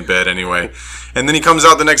going to stay in bed anyway." And then he comes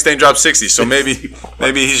out the next day and drops 60. So maybe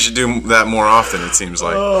he should do that more often, it seems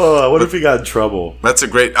like. Oh, what if he got in trouble? That's a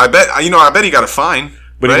great... I bet he got a fine.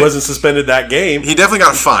 But right? He wasn't suspended that game. He definitely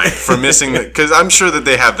got a fine for missing it. Because I'm sure that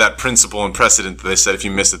they have that principle and precedent that they said if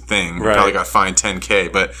you miss a thing, you probably got fined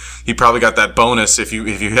 $10K. But he probably got that bonus if you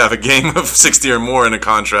have a game of 60 or more in a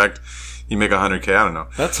contract. You make $100K. I don't know.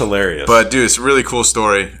 That's hilarious. But dude, it's a really cool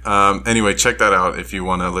story. Anyway, check that out if you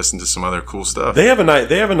want to listen to some other cool stuff. They have a nice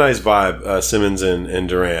vibe, Simmons and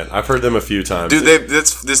Durant. I've heard them a few times. Dude,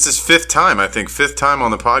 this is fifth time on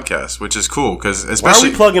the podcast, which is cool because especially. Why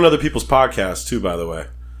are we plugging other people's podcasts too? By the way.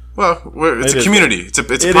 Well, it's a community. It's a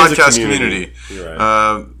podcast community. You're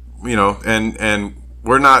right. And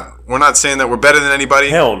we're not saying that we're better than anybody.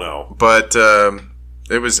 Hell no. But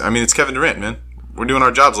it's Kevin Durant, man. We're doing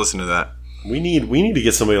our jobs listening to that. We need to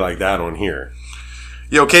get somebody like that on here.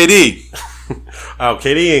 Yo, KD. Oh,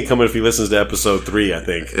 KD ain't coming if he listens to episode 3, I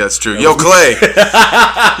think. That's true. Yo, Klay.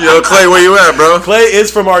 Yo, Klay, where you at, bro? Klay is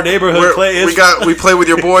from our neighborhood. We play with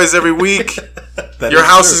your boys every week. Your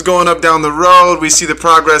house is going up down the road. We see the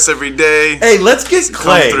progress every day. Hey, let's get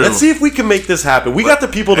Klay. Let's see if we can make this happen. We got the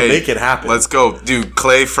people to make it happen. Let's go. Dude,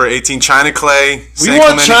 Klay for 18. China Klay. We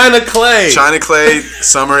want China Klay. China Klay,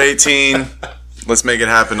 summer 18. Let's make it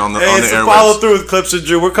happen on the airwaves. It's a follow through with Clips and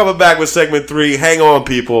Drew. We're coming back with segment 3. Hang on,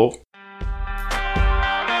 people.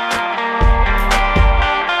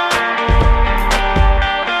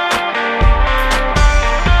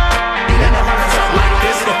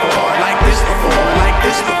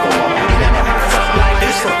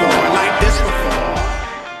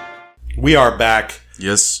 We are back.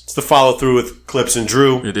 Yes. It's the follow through with Clips and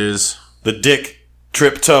Drew. It is. The Dick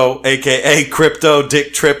Tripto, a.k.a. Crypto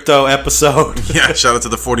Dick Tripto episode. Yeah, shout out to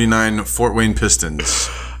the 49 Fort Wayne Pistons.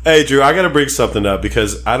 Hey, Drew, I got to bring something up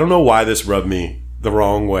because I don't know why this rubbed me the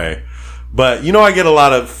wrong way. But, I get a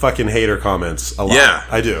lot of fucking hater comments. A lot. Yeah.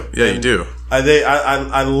 I do. Yeah, and you do.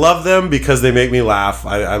 I love them because they make me laugh.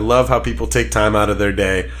 I love how people take time out of their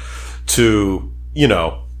day to,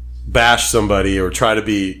 bash somebody or try to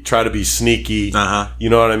be sneaky. Uh-huh. You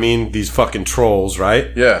know what I mean? These fucking trolls,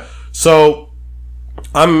 right? Yeah. So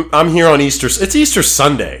I'm here on Easter. It's Easter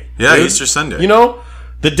Sunday. Yeah, dude. Easter Sunday.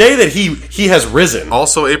 The day that he has risen.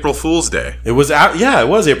 Also April Fool's Day. It was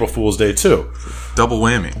April Fool's Day too. Double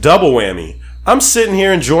whammy. I'm sitting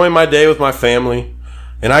here enjoying my day with my family,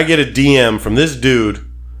 and I get a DM from this dude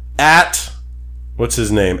at what's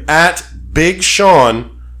his name? At Big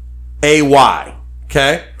Sean AY.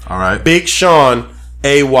 Okay? All right. Big Sean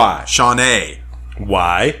AY. Sean A.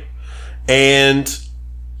 Y. And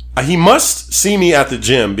he must see me at the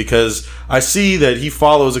gym because I see that he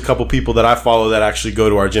follows a couple people that I follow that actually go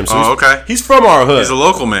to our gym. So okay. He's from our hood. He's a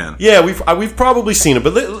local man. Yeah, we've probably seen him.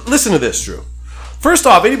 But listen to this, Drew. First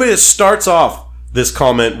off, anybody that starts off this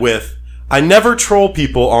comment with, "I never troll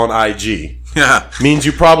people on IG." Yeah. Means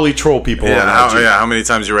you probably troll people on IG. How many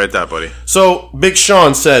times you write that, buddy? So Big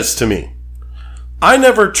Sean says to me, "I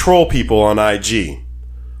never troll people on IG,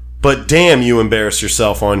 but damn, you embarrass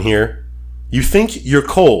yourself on here. You think you're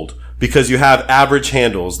cold because you have average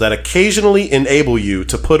handles that occasionally enable you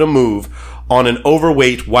to put a move on an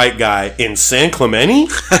overweight white guy in San Clemente?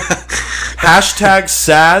 Hashtag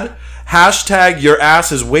sad. Hashtag your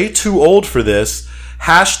ass is way too old for this.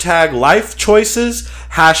 Hashtag life choices.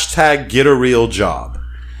 Hashtag get a real job."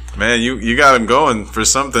 Man, you got him going for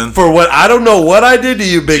something. For what? I don't know what I did to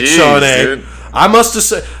you, Big Sean A. Dude. I must have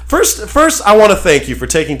said first. I want to thank you for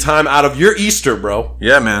taking time out of your Easter, bro.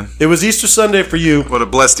 Yeah, man. It was Easter Sunday for you. What a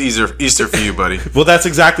blessed Easter for you, buddy. Well, that's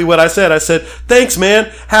exactly what I said. I said, "Thanks,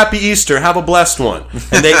 man. Happy Easter. Have a blessed one."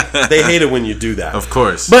 And they hate it when you do that, of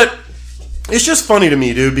course. But it's just funny to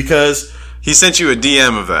me, dude, because He sent you a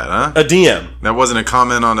DM of that, huh? A DM. That wasn't a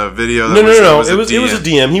comment on a video? No. It was a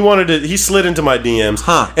DM. He slid into my DMs.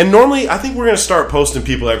 Huh. And normally, I think we're going to start posting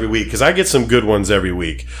people every week because I get some good ones every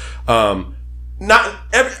week. Not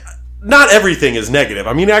everything is negative.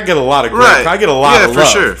 I mean, I get a lot of great. I get a lot of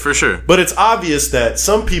love. For sure. But it's obvious that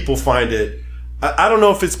some people find it. I don't know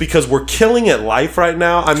if it's because we're killing at life right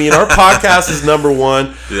now. I mean, our podcast is number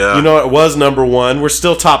one. Yeah. You know, it was number one. We're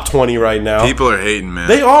still top 20 right now. People are hating, man.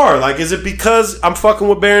 They are. Like, is it because I'm fucking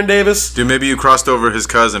with Baron Davis? Dude, maybe you crossed over his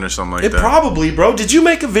cousin or something like that. Probably, bro. Did you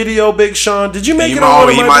make a video, Big Sean? Did you make it on one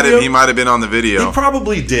of my videos? He might have been on the video. He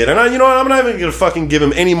probably did. And you know what? I'm not even going to fucking give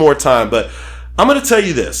him any more time, but I'm going to tell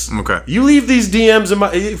you this. Okay. You leave these DMs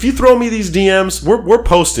if you throw me these DMs, we're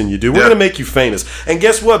posting you, dude. We're going to make you famous. And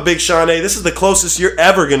guess what, Big Sean A? This is the closest you're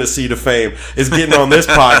ever going to see to fame is getting on this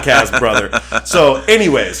podcast, brother. So,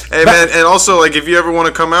 anyways. Hey, man, and also, like, if you ever want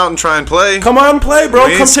to come out and try and play. Come on and play, bro.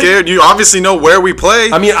 We ain't scared. You obviously know where we play.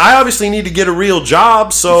 I mean, I obviously need to get a real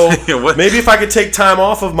job, so maybe if I could take time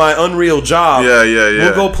off of my unreal job,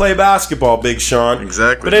 we'll go play basketball, Big Sean.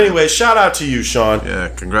 Exactly. But anyway, shout out to you, Sean. Yeah,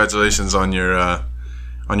 congratulations on your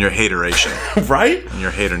hateration. Right? On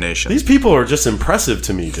your hater nation. These people are just impressive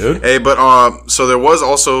to me, dude. Hey, but so there was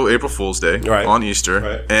also April Fool's Day on Easter.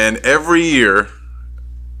 Right. And every year,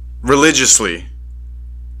 religiously,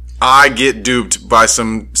 I get duped by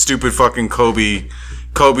some stupid fucking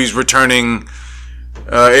Kobe's returning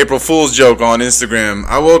April Fool's joke on Instagram.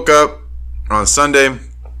 I woke up on Sunday,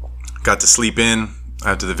 got to sleep in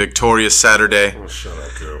after the victorious Saturday. Oh, shut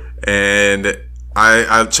up, dude. And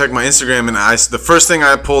I checked my Instagram, and the first thing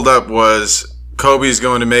I pulled up was Kobe's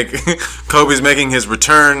making his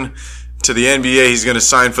return to the NBA. He's going to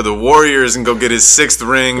sign for the Warriors and go get his 6th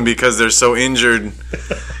ring because they're so injured.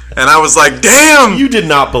 And I was like, damn! You did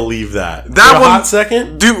not believe that. That for a one, hot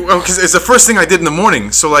second? Dude, because it's the first thing I did in the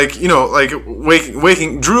morning. So, like, you know, like,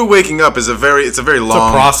 Drew waking up is a very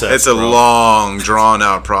long process. It's a long,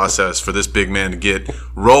 drawn-out process for this big man to get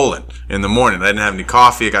rolling in the morning. I didn't have any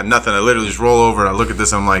coffee. I got nothing. I literally just roll over and I look at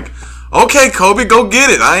this and I'm like, okay, Kobe, go get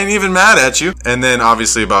it. I ain't even mad at you. And then,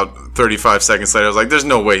 obviously, about 35 seconds later, I was like, there's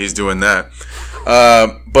no way he's doing that.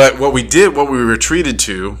 But what we were treated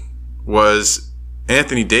to was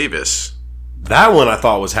Anthony Davis. That one I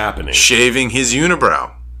thought was happening. Shaving his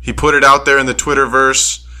unibrow. He put it out there in the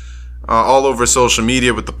Twitterverse, all over social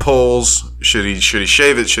media with the polls. Should he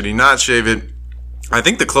shave it? Should he not shave it? I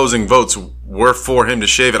think the closing votes were for him to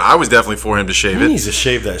shave it. I was definitely for him to shave it. He needs to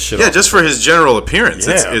shave that shit off. Yeah, just for his general appearance.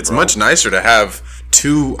 Yeah, it's much nicer to have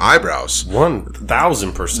 2 eyebrows.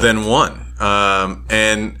 1,000%. Than one.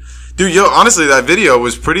 And dude, honestly, that video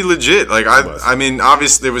was pretty legit. Like, I mean,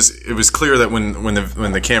 obviously it was clear that when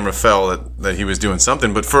the camera fell that he was doing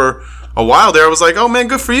something. But for a while there, I was like, oh man,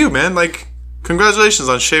 good for you, man. Like, congratulations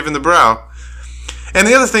on shaving the brow. And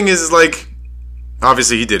the other thing is like,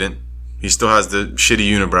 obviously he didn't. He still has the shitty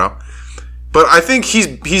unibrow. But I think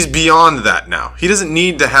he's beyond that now. He doesn't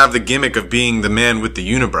need to have the gimmick of being the man with the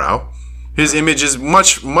unibrow. His image is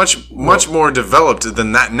much more developed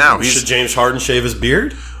than that now. Should James Harden shave his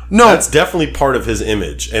beard? No, that's definitely part of his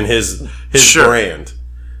image and his brand.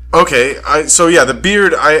 Okay, so yeah, the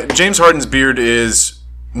beard. James Harden's beard is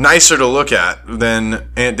nicer to look at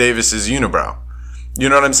than Ant Davis's unibrow. You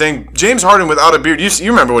know what I'm saying? James Harden without a beard.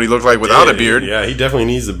 You remember what he looked like without a beard? Yeah, he definitely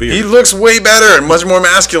needs a beard. He looks way better and much more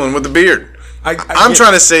masculine with the beard. I'm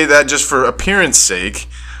trying to say that just for appearance sake.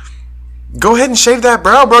 Go ahead and shave that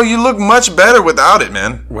brow, bro. You look much better without it,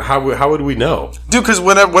 man. How would we know? Dude, because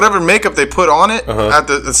whatever makeup they put on it at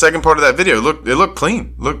the second part of that video, it looked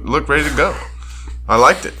clean. Looked ready to go. I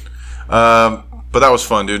liked it. But that was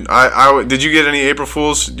fun, dude. Did you get any April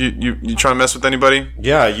Fools? You trying to mess with anybody?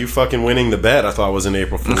 Yeah, you fucking winning the bet I thought was an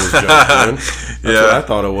April Fool's joke, man. That's what I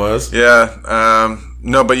thought it was. Yeah.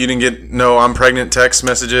 No, but you didn't get I'm pregnant text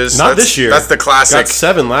messages. Not this year. That's the classic. Got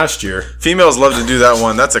 7 last year. Females love to do that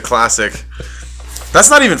one. That's a classic. That's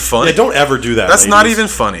not even funny. Yeah, don't ever do that. That's ladies. Not even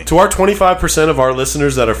funny. To our 25% of our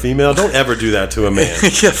listeners that are female, don't ever do that to a man.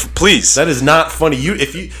 Yeah, please. That is not funny.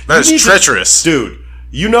 That is treacherous, dude.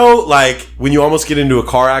 You know, like when you almost get into a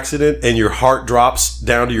car accident and your heart drops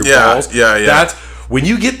down to your balls. Yeah. That's when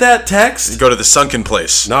you get that text. You go to the sunken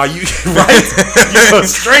place. Nah, you go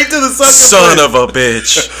straight to the sunken place. Son of a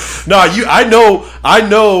bitch. Nah, I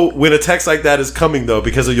know when a text like that is coming though,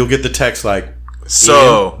 because you'll get the text like,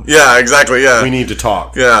 so, yeah, exactly, yeah. We need to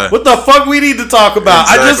talk. Yeah. What the fuck we need to talk about?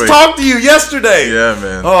 Exactly. I just talked to you yesterday. Yeah,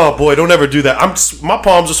 man. Oh, boy, don't ever do that. My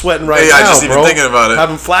palms are sweating now, I just even thinking about it.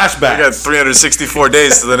 Having flashbacks. I got 364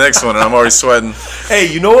 days to the next one, and I'm already sweating.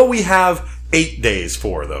 Hey, you know what we have 8 days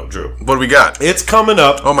for, though, Drew. What do we got? It's coming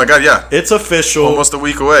up. Oh my God, yeah. It's official. Almost a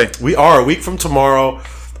week away. We are a week from tomorrow.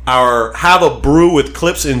 Our Have a Brew with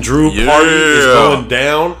Clips and Drew party is going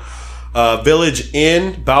down. Village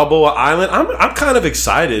Inn, Balboa Island. I'm kind of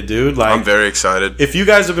excited, dude. Like, I'm very excited. If you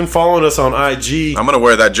guys have been following us on IG, I'm gonna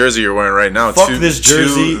wear that jersey you're wearing right now. Fuck this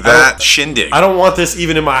jersey. That shindig. I don't want this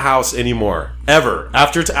even in my house anymore. Ever.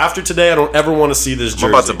 After today, I don't ever want to see this jersey.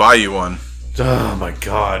 I'm about to buy you one. Oh my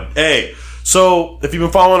God. Hey, so if you've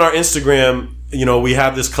been following our Instagram, you know, we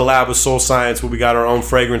have this collab with Soul Science where we got our own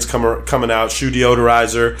fragrance coming out, shoe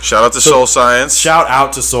deodorizer. Shout out to Soul Science. Shout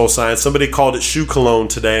out to Soul Science. Somebody called it shoe cologne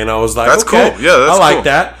today, and I was like, that's okay, cool. Yeah, that's I like cool.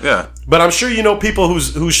 that. Yeah. But I'm sure you know people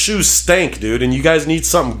whose shoes stank, dude, and you guys need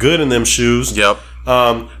something good in them shoes. Yep.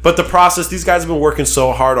 But the process, these guys have been working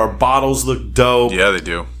so hard. Our bottles look dope. Yeah, they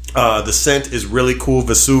do. The scent is really cool,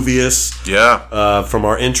 Vesuvius. Yeah. From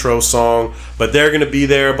our intro song. But they're going to be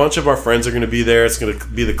there. A bunch of our friends are going to be there. It's going to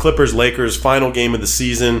be the Clippers-Lakers final game of the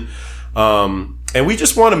season. And we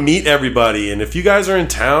just want to meet everybody. And if you guys are in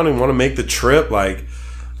town and want to make the trip, like,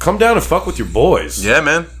 come down and fuck with your boys. Yeah,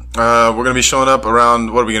 man. We're going to be showing up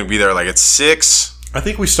around, what are we going to be there, like at 6? I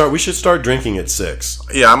think we should start drinking at 6.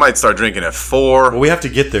 Yeah, I might start drinking at 4. Well, we have to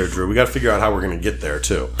get there, Drew. We got to figure out how we're going to get there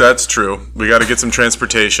too. That's true. We got to get some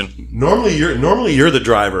transportation. Normally you're the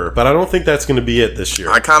driver, but I don't think that's going to be it this year.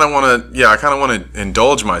 I kind of want to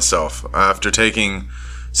indulge myself after taking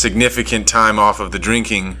significant time off of the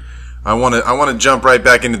drinking. I want to jump right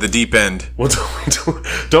back into the deep end. Well,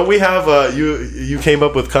 don't we have you came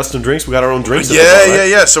up with custom drinks? We got our own drinks.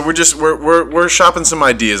 Yeah. So we're shopping some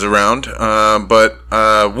ideas around, but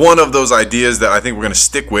one of those ideas that I think we're going to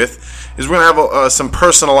stick with is we're going to have some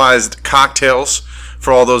personalized cocktails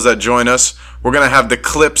for all those that join us. We're going to have the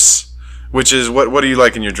Clips, which is what do you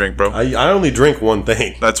like in your drink, bro? I only drink one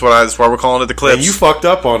thing. That's why we're calling it the Clips. And you fucked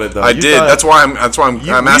up on it though. I did. That's why I'm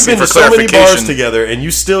asking for clarification. We've been to so many bars together, and you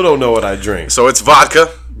still don't know what I drink. So it's vodka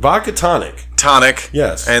tonic.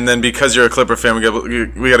 Yes. And then because you're a Clipper fan, we got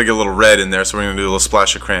to get a little red in there, so we're gonna do a little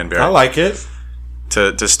splash of cranberry. I like it.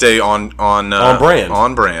 To stay on brand.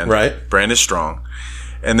 On brand. Right. Brand is strong.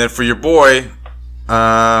 And then for your boy,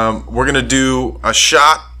 we're gonna do a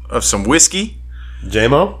shot of some whiskey.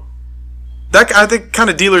 JMO? That, I think, kind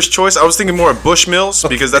of dealer's choice. I was thinking more of Bushmills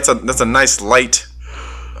because that's a nice light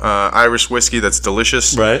Irish whiskey that's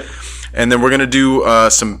delicious. Right. And then we're gonna do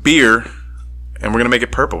some beer, and we're gonna make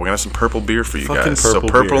it purple. We're gonna have some purple beer for you guys. So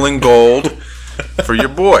purple beer. and gold for your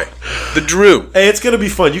boy, the Drew. Hey, it's gonna be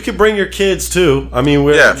fun. You can bring your kids too. I mean,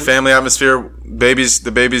 family atmosphere.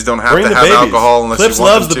 The babies don't have to have alcohol unless Clips you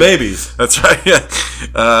want loves them the babies. That's right.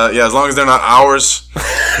 Yeah, as long as they're not ours.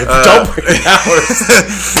 Don't bring ours.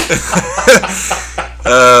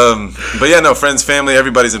 But yeah, no, friends, family,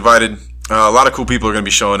 everybody's invited. A lot of cool people are going to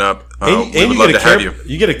be showing up. And we would love to have you.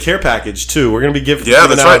 You get a care package too. We're going to be giving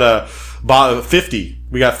that's out 50.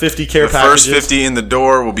 We got 50 care packages. The first 50 in the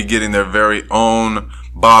door will be getting their very own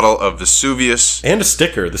bottle of Vesuvius. And a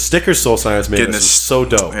sticker. The sticker Soul Science made us is so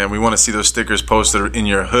dope. And we want to see those stickers posted in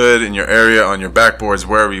your hood, in your area, on your backboards,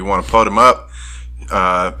 wherever you want to put them up.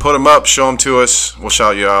 Put them up, show them to us. We'll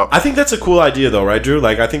shout you out. I think that's a cool idea, though, right, Drew?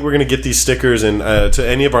 Like, I think we're going to get these stickers, and to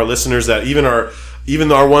any of our listeners that even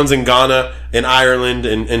our ones in Ghana and Ireland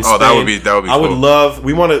and Spain. Oh, that would be cool. I would love.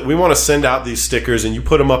 We want to send out these stickers, and you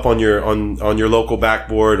put them up on your local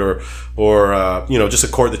backboard or just a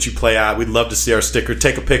court that you play at. We'd love to see our sticker.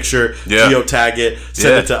 Take a picture, geotag it,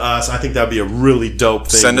 send it to us. I think that'd be a really dope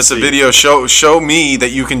thing. Send us a video. Show me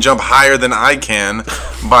that you can jump higher than I can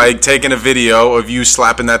by taking a video of you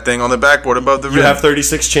slapping that thing on the backboard above the rim. You have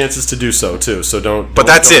 36 chances to do so too. So don't. But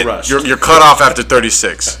that's don't it. Rush. You're cut off after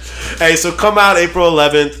 36. Hey, so come out April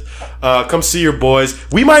 11th. Come see your boys.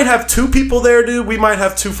 We might have 2 people there, dude. We might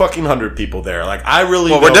have 200 people there. Like, I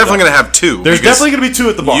really. Well, we're definitely going to have 2. There's definitely going to be 2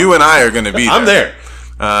 at the bar. You and I are going to be there. I'm there.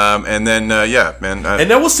 And then, man. And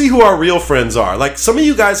then we'll see who our real friends are. Like, some of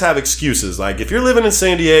you guys have excuses. Like, if you're living in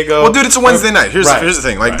San Diego. Well, dude, it's a Wednesday night. Here's the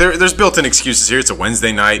thing. Like, there's built-in excuses here. It's a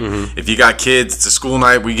Wednesday night. Mm-hmm. If you got kids, it's a school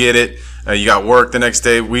night. We get it. You got work the next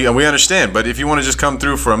day. We understand. But if you want to just come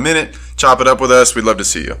through for a minute, chop it up with us, we'd love to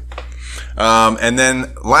see you. And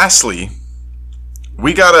then, lastly,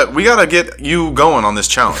 we gotta get you going on this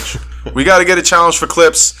challenge. We gotta get a challenge for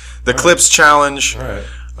Clips. The Clips challenge. All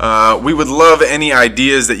right. We would love any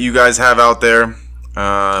ideas that you guys have out there.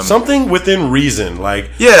 Something within reason, like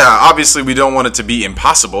obviously we don't want it to be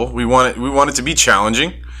impossible. We want it to be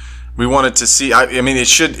challenging. We want it to see. I mean, it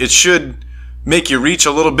should make you reach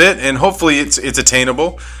a little bit, and hopefully it's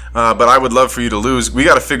attainable. But I would love for you to lose. We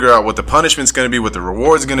got to figure out what the punishment's going to be, what the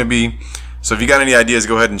reward's going to be. So if you got any ideas,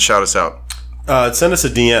 go ahead and shout us out. Send us a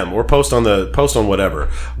DM or post on whatever.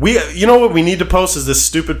 You know what we need to post is this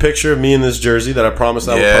stupid picture of me in this jersey that I promised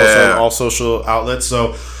I would post on all social outlets.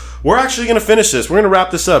 So we're actually going to finish this. We're going to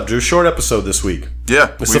wrap this up, Drew. Short episode this week.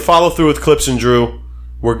 Yeah. It's a follow through with Clips and Drew.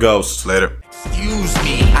 We're ghosts. Later. Excuse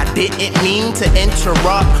me, I didn't mean to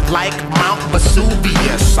interrupt like Mount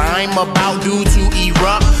Vesuvius. I'm about due to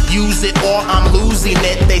erupt. Use it or I'm losing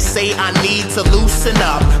it. They say I need to loosen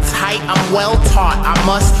up. Tight, I'm well taught. I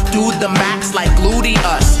must do the max like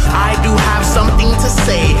gluteus. I do have something to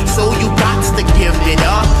say, so you got to give it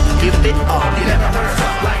up. Give it up. You never heard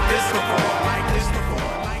something like this before.